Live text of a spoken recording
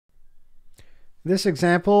This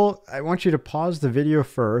example, I want you to pause the video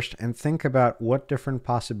first and think about what different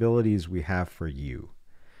possibilities we have for u.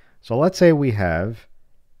 So let's say we have,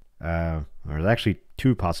 there's actually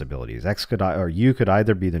two possibilities. U could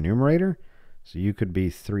either be the numerator, so u could be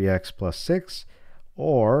 3x plus 6,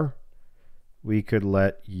 or we could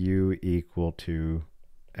let u equal to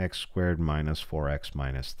x squared minus 4x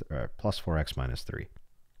plus 4x minus 3.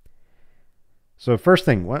 So first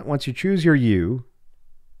thing, once you choose your u,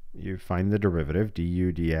 you find the derivative.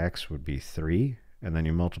 Du dx would be 3, and then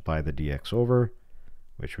you multiply the dx over,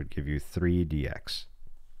 which would give you 3 dx.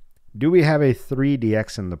 Do we have a 3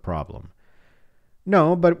 dx in the problem?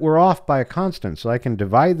 No, but we're off by a constant, so I can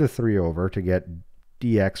divide the 3 over to get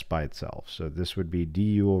dx by itself. So this would be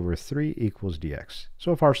du over 3 equals dx.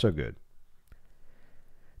 So far, so good.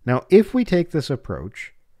 Now, if we take this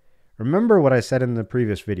approach, remember what I said in the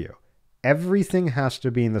previous video. Everything has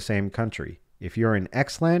to be in the same country. If you're in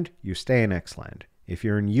X land, you stay in X land. If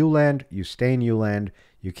you're in U land, you stay in U land.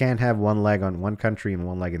 You can't have one leg on one country and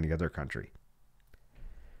one leg in the other country.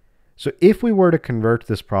 So if we were to convert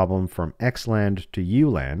this problem from X land to U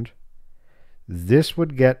land, this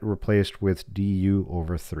would get replaced with du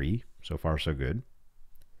over 3. So far, so good.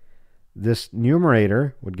 This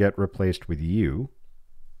numerator would get replaced with u.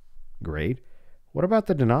 Great. What about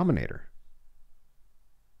the denominator?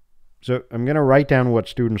 So I'm going to write down what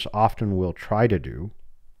students often will try to do.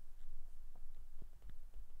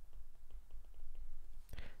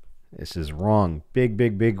 This is wrong. Big,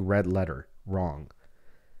 big, big red letter. Wrong.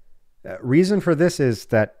 Reason for this is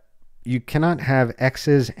that you cannot have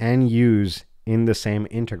x's and u's in the same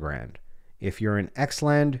integrand. If you're in X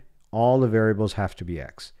land, all the variables have to be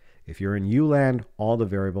x. If you're in U land, all the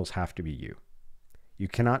variables have to be u. You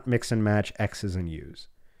cannot mix and match x's and u's.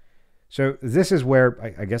 So this is where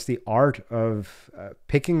I guess the art of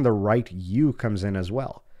picking the right u comes in as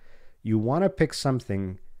well. You want to pick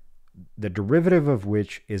something, the derivative of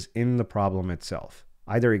which is in the problem itself.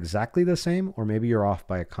 Either exactly the same, or maybe you're off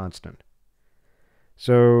by a constant.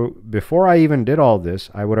 So before I even did all this,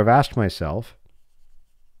 I would have asked myself,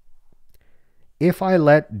 if I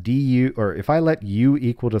let u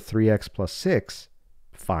equal to 3x plus 6,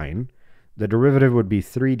 fine. The derivative would be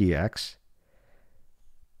 3 dx.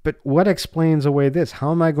 But what explains away this? How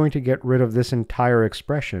am I going to get rid of this entire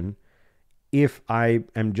expression if I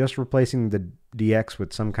am just replacing the dx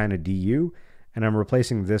with some kind of du, and I'm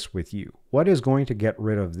replacing this with u? What is going to get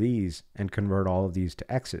rid of these and convert all of these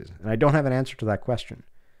to x's? And I don't have an answer to that question.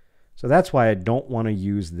 So that's why I don't want to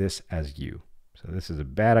use this as u. So this is a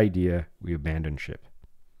bad idea. We abandon ship.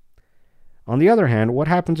 On the other hand, what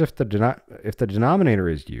happens if the denominator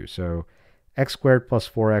is u? So x squared plus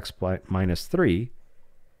 4x minus 3,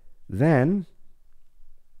 then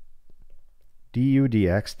du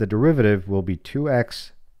dx, the derivative will be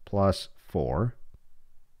 2x plus 4.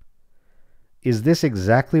 Is this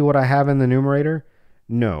exactly what I have in the numerator?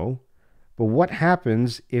 No. But what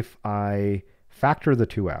happens if I factor the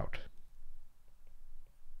 2 out?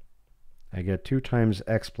 I get 2 times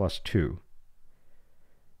x plus 2.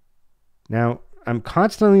 Now, I'm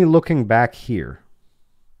constantly looking back here.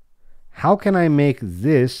 How can I make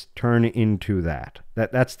this turn into that?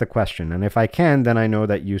 That's the question. And if I can, then I know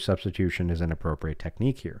that u substitution is an appropriate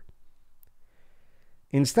technique here.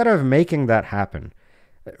 Instead of making that happen,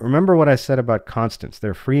 remember what I said about constants.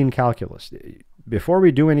 They're free in calculus. Before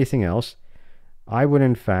we do anything else, I would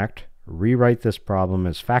in fact rewrite this problem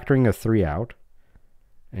as factoring a 3 out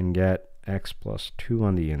and get x plus 2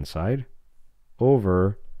 on the inside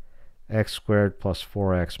over x squared plus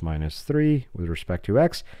 4x minus 3 with respect to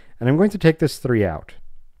x. And I'm going to take this 3 out.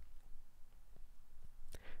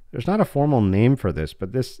 There's not a formal name for this,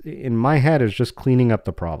 but this, in my head, is just cleaning up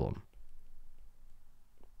the problem.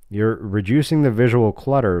 You're reducing the visual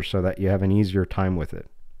clutter so that you have an easier time with it.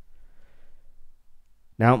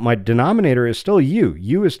 Now, my denominator is still u.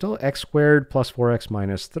 U is still x squared plus 4x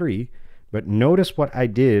minus 3, but notice what I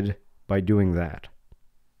did by doing that.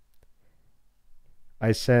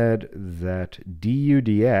 I said that du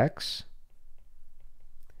dx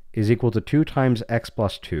is equal to 2 times x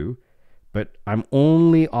plus 2, but I'm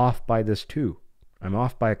only off by this 2. I'm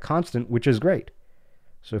off by a constant, which is great.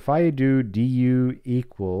 So if I do du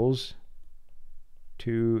equals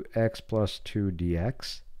 2x plus 2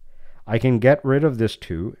 dx, I can get rid of this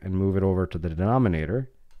 2 and move it over to the denominator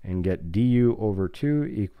and get du over 2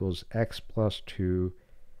 equals x plus 2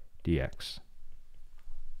 dx.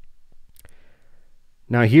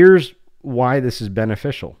 Now here's why this is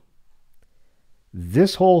beneficial.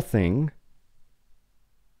 This whole thing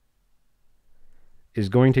is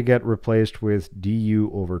going to get replaced with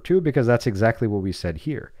du over 2 because that's exactly what we said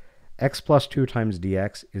here. X plus 2 times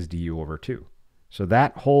dx is du over 2. So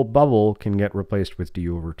that whole bubble can get replaced with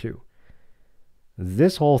du over 2.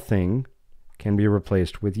 This whole thing can be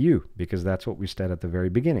replaced with u, because that's what we said at the very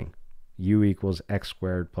beginning. U equals x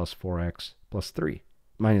squared plus 4x plus 3,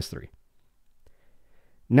 minus 3.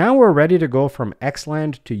 Now we're ready to go from x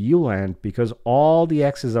land to u land because all the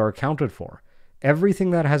x's are accounted for.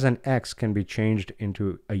 Everything that has an x can be changed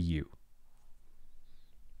into a u.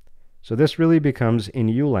 So this really becomes, in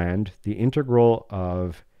u land, the integral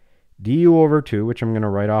of du over 2, which I'm going to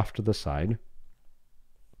write off to the side.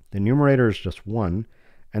 The numerator is just 1,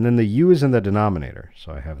 and then the u is in the denominator,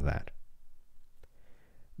 so I have that.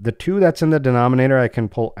 The 2 that's in the denominator I can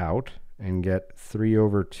pull out and get 3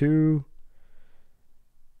 over 2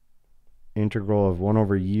 integral of 1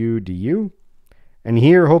 over u du. And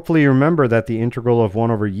here, hopefully you remember that the integral of 1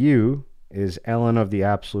 over u is ln of the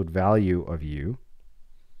absolute value of u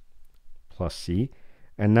plus c.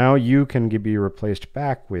 And now u can be replaced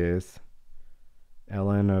back with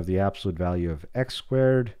ln of the absolute value of x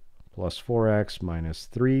squared plus 4x minus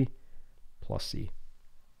 3 plus c.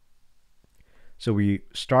 So we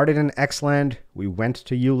started in x land, we went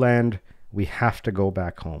to u land, we have to go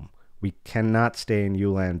back home. We cannot stay in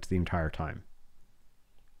u land the entire time.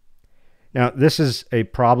 Now, this is a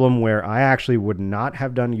problem where I actually would not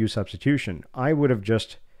have done u substitution. I would have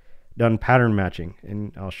just done pattern matching,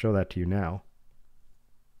 and I'll show that to you now.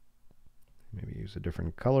 Maybe use a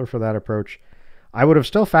different color for that approach. I would have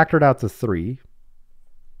still factored out the 3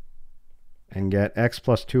 and get x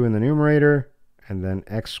plus 2 in the numerator, and then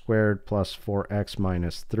x squared plus 4x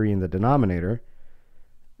minus 3 in the denominator.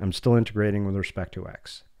 I'm still integrating with respect to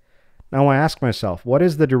x. Now I ask myself, what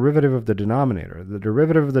is the derivative of the denominator? The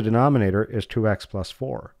derivative of the denominator is 2x plus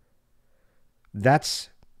 4. That's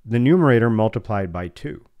the numerator multiplied by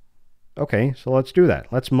 2. Okay, so let's do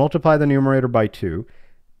that. Let's multiply the numerator by 2.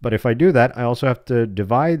 But if I do that, I also have to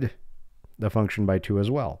divide the function by 2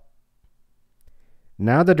 as well.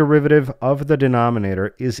 Now the derivative of the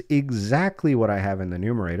denominator is exactly what I have in the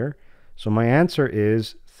numerator. So my answer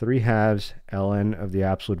is 3/2 ln of the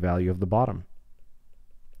absolute value of the bottom.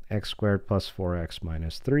 X squared plus 4x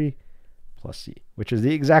minus 3 plus c, which is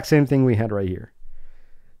the exact same thing we had right here.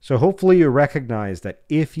 So hopefully you recognize that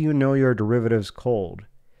if you know your derivatives cold,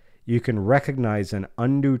 you can recognize an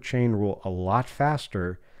undo chain rule a lot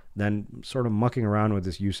faster than sort of mucking around with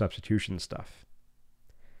this u substitution stuff.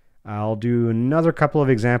 I'll do another couple of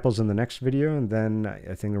examples in the next video, and then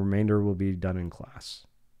I think the remainder will be done in class.